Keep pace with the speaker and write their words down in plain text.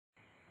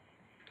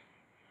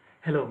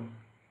Hello,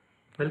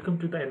 welcome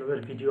to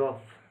another video of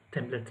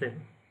template sale.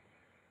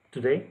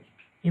 Today,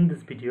 in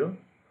this video,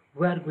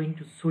 we are going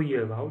to show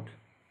you about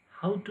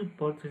how to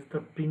purchase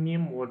the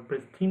premium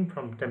WordPress theme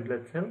from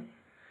template sale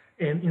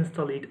and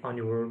install it on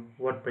your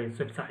WordPress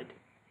website.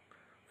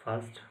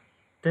 First,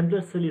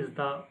 template sale is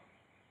the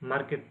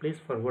marketplace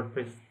for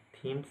WordPress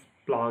themes,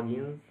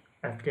 plugins,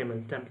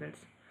 HTML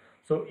templates.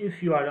 So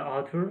if you are an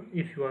author,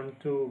 if you want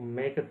to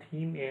make a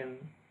theme and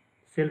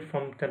sell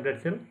from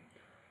template sale,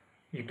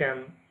 you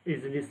can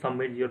easily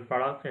submit your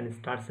product and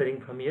start selling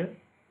from here.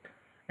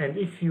 And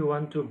if you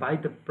want to buy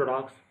the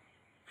products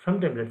from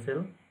template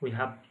sale, we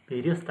have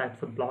various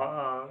types of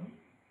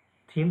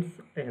themes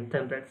and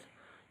templates.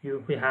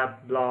 We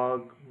have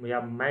blog, we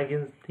have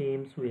magazine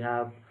themes, we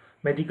have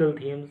medical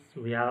themes,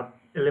 we have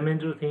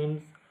elemental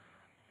themes,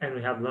 and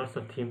we have lots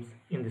of themes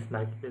in this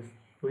marketplace.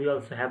 We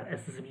also have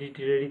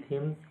accessibility ready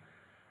themes,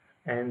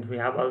 and we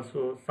have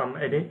also some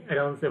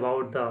add-ons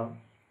about the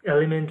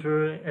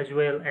Elementor as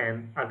well,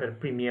 and other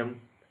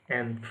premium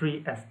and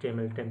free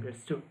HTML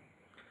templates too.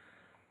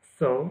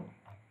 So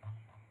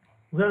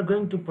we are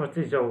going to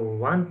purchase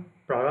one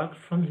product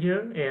from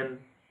here, and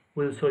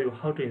we'll show you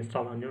how to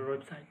install on your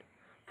website.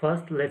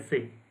 First,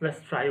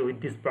 let's try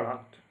with this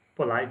product,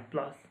 Polite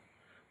Plus.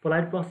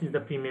 Polite Plus is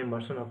the premium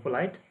version of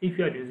Polite. If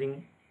you are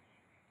using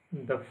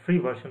the free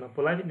version of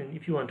Polite, and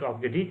if you want to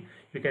upgrade it,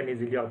 you can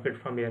easily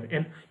upgrade from here,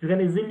 and you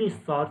can easily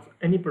search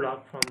any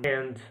product from,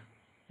 and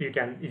you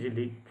can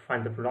easily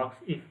find the products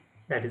if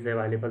that is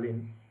available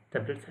in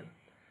template sale.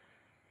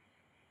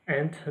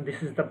 And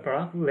this is the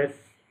product. Let's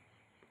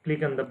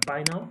click on the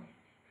buy now,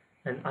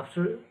 and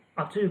after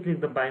you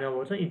click the buy now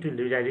button, it will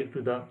redirect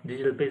to the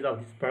digital page of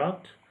this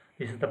product.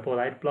 This is the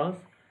Polite Plus,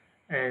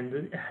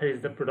 and here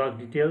is the product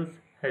details,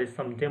 here is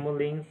some demo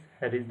links,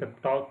 here is the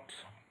product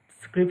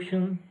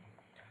description,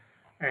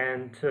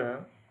 and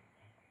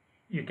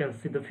you can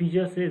see the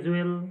features as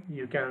well.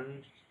 You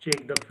can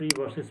check the free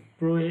versus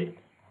pro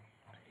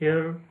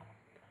here,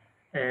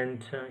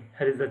 and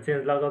here is the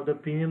changelog of the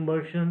premium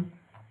version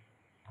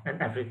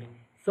and everything.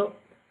 So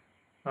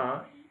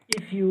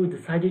if you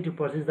decided to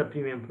purchase the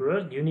premium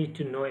product, you need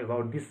to know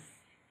about this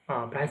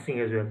pricing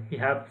as well. We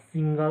have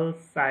single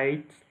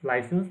site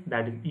license,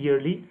 that is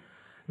yearly,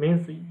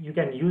 means you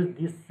can use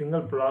this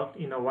single product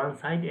in a one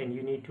site and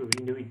you need to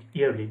renew it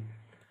yearly.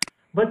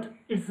 But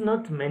it's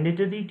not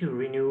mandatory to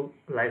renew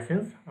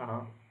license.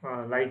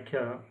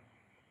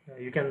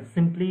 You can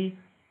simply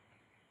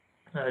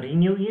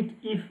renew it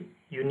if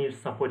you need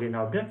support in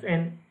updates,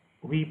 and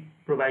we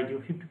provide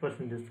you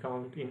 50%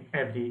 discount in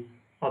every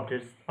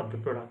updates of the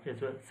product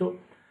as well. So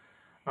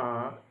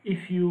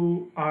if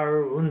you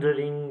are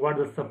wondering what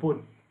the support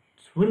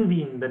will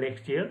be in the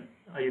next year,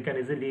 you can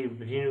easily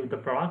renew the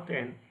product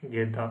and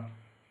get the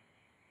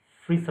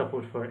free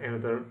support for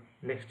another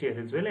next year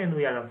as well. And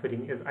we are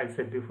offering, as I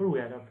said before, we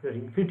are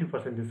offering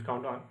 50%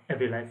 discount on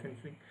every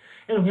licensing,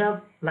 and we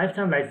have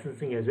lifetime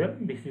licensing as well.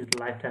 This is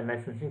lifetime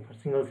licensing for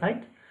single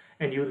site,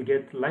 and you will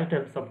get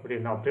lifetime support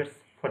and updates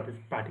for this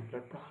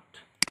particular product.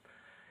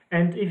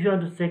 And if you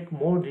want to check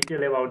more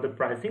detail about the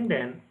pricing,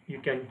 then you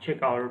can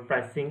check our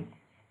pricing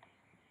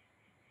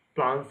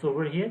plans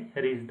over here.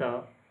 Here is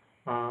the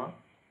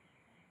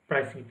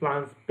pricing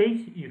plans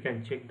page. You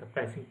can check the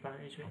pricing plan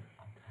as well.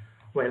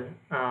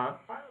 Well,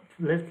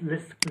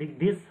 let's click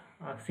this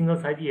single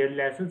site yearly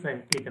license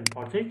and click on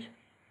purchase.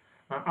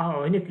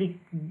 When you click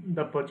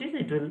the purchase,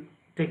 it will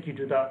take you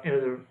to the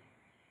another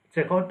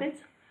checkout page.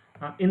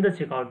 In the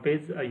checkout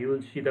page, you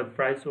will see the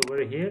price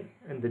over here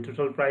and the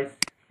total price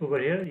over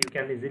here. You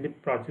can easily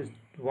purchase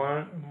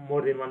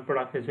more than one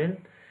product as well.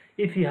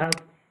 If you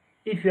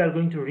are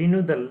going to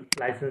renew the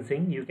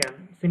licensing, you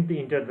can simply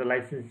enter the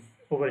license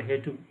over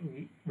here to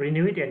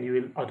renew it, and you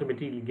will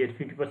automatically get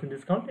 50%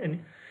 discount.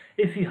 And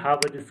if you have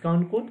a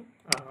discount code,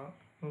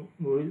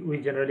 we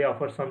generally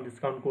offer some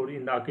discount code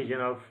in the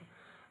occasion of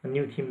a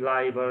new theme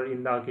live, or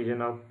in the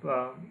occasion of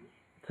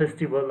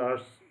festival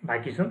or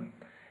vacation.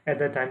 At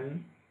that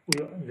time,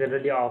 we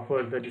generally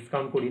offer the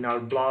discount code in our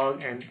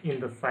blog and in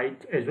the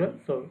site as well.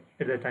 So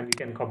at that time, you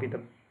can copy the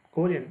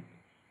code and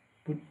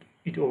put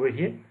it over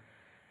here,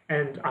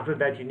 and after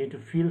that you need to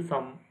fill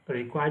some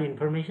required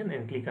information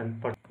and click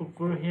on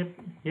over here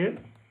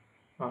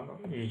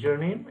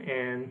username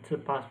and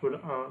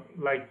password.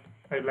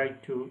 I'd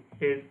like to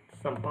add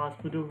some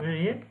password over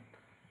here,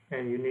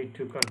 and you need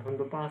to confirm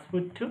the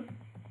password too.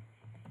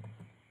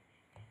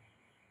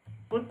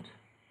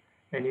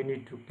 And you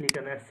need to click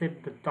on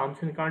accept the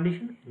terms and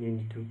conditions, and you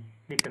need to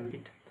click on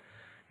it.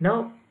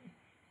 Now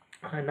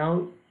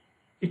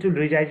it will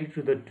redirect you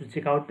to the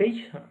checkout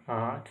page.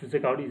 To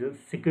checkout is a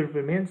secure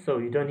payment, so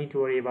you don't need to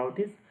worry about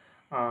this.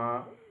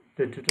 The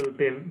total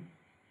payment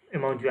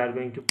amount you are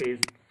going to pay is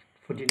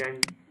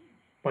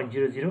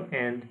 49.00,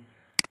 and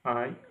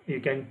you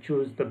can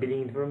choose the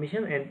billing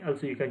information, and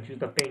also you can choose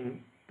the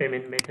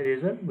payment method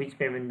as well, which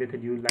payment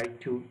method you would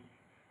like to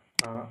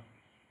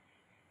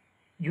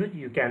use.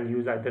 You can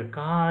use either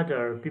card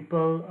or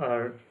people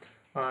or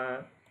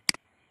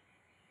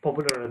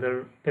popular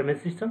other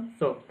payment system.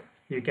 So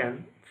you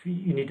can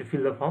you need to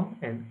fill the form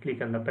and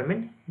click on the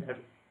payment.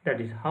 That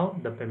is how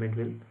the payment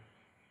will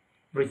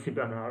receive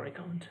on our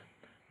account.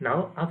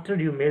 Now after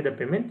you made the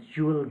payment,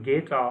 you will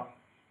get a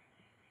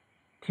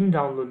theme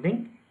download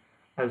link.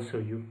 I'll show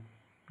you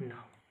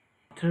now.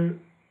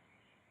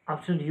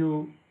 After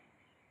you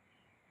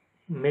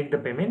make the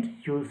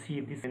payment, you will see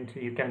this, and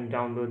you can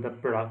download the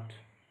product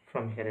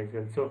from here as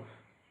well. So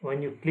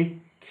when you click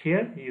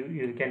here,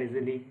 you can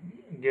easily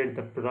get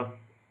the product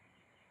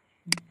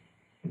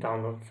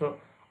download. So,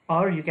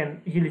 or you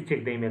can easily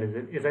check the email as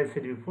well. As I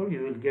said before,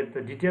 you will get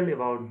the detail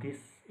about this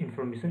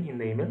information in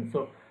the email.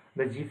 So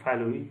the zip file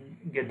will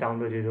get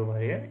downloaded over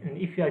here, and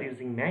if you are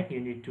using Mac, you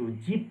need to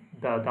zip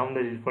the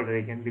downloaded folder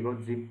again,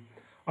 because zip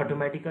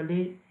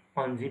automatically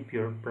unzip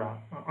your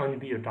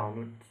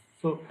downloads.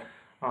 So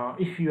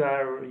if you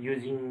are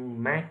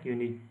using Mac, you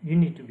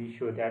need to be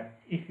sure that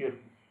if your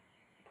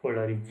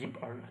folder is zip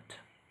or not.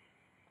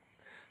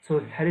 So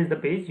here is the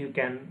page. You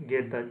can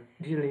get the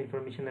detailed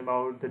information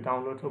about the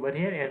downloads over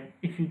here, and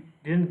if you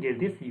didn't get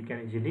this, you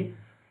can easily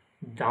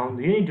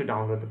you need to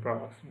download the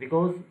products,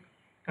 because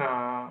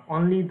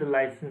only the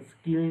license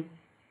key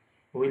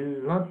will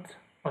not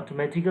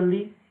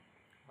automatically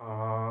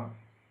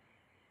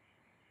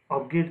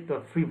upgrade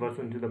the free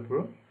version to the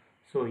pro.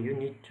 So you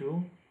need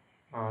to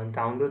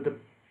download the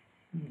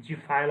zip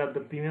file of the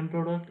premium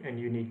product, and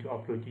you need to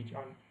upload it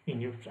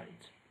in your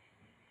site.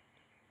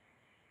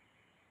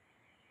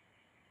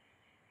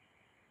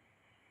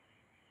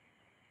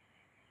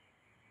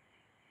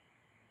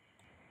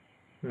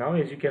 Now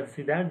as you can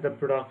see that the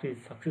product is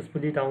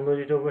successfully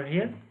downloaded over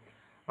here.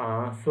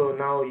 So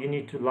now you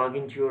need to log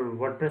into your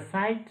WordPress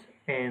site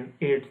and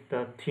add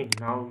the theme.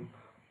 Now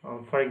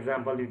for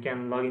example, you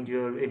can log into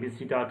your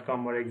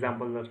abc.com or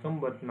example.com,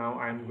 but now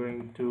I'm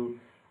going to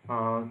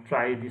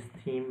try this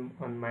theme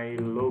on my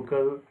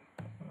local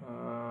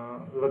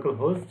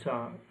host,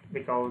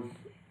 because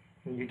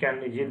you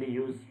can easily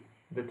use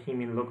the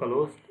theme in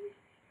localhost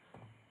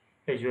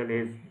as well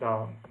as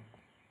the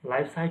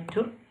live site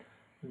too.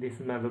 This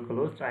is my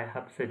localhost. I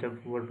have set up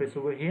WordPress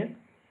over here.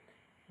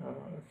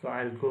 So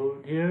I'll go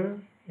here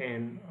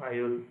and I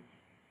will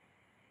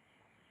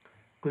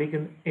click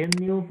on add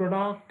new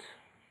product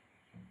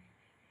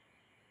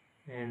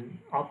and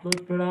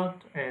upload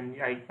product, and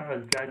I'll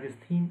drag this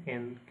theme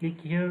and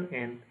click here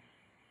and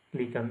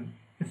click on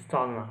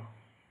install now.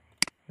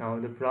 Now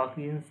the product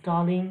is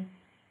installing,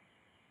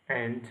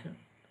 and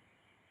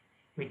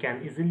we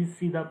can easily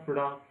see the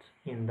product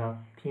in the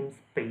themes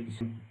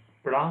page.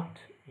 Product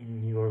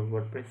in your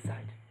WordPress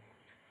site.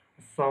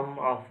 Some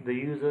of the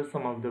users,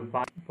 some of the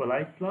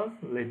polite plus,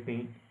 let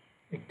me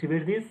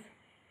activate this,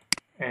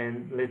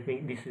 and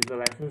this is the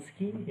license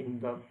key in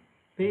the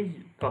page.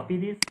 Copy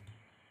this,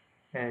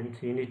 and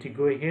you need to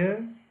go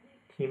here,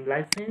 theme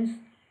license,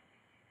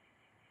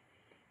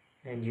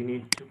 and you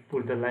need to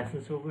put the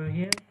license over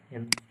here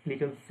and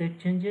click on save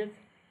changes,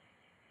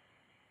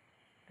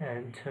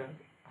 and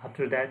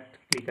after that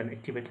click on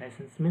activate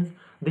license. Means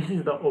this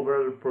is the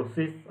overall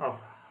process of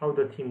how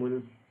the theme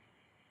will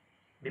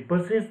be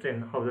purchased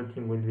and how the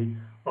theme will be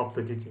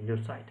uploaded in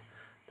your site.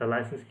 The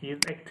license key is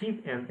active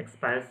and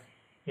expires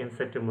in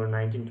September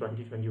 19,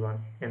 2021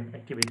 and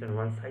activate on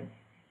one side.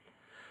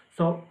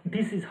 So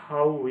this is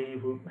how we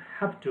will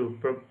have to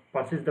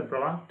purchase the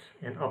product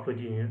and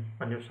upload it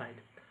on your site.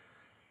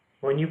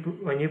 When you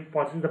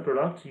purchase the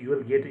product, you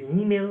will get an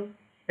email,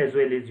 as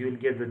well as you will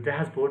get the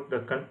dashboard, the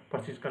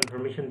purchase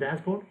confirmation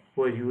dashboard,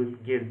 where you will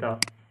get the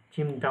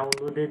theme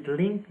downloaded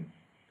link,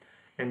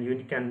 and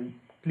you can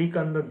click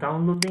on the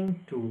download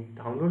link to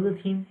download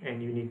the theme,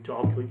 and you need to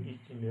upload it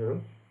in your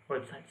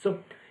website. So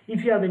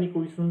if you have any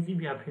questions,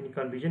 if you have any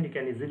confusion, you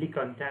can easily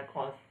contact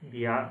us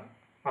via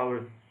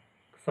our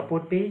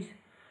support page.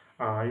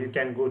 You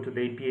can go to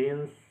the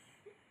appearance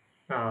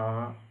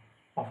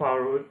of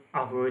our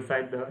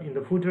website in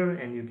the footer,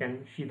 and you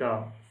can see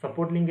the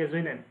support link as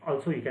well, and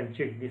also you can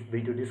check this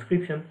video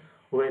description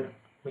where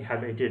we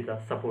have added the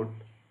support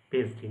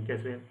page link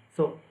as well.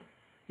 So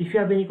if you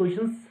have any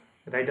questions,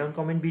 write down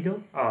comment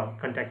below or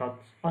contact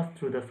us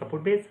through the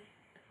support page.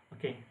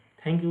 Okay,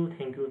 thank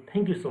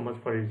you so much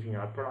for using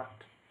our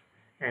product,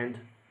 and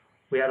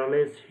we are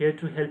always here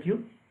to help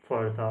you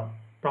for the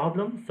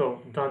problem,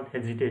 so don't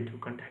hesitate to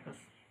contact us.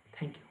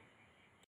 Thank you.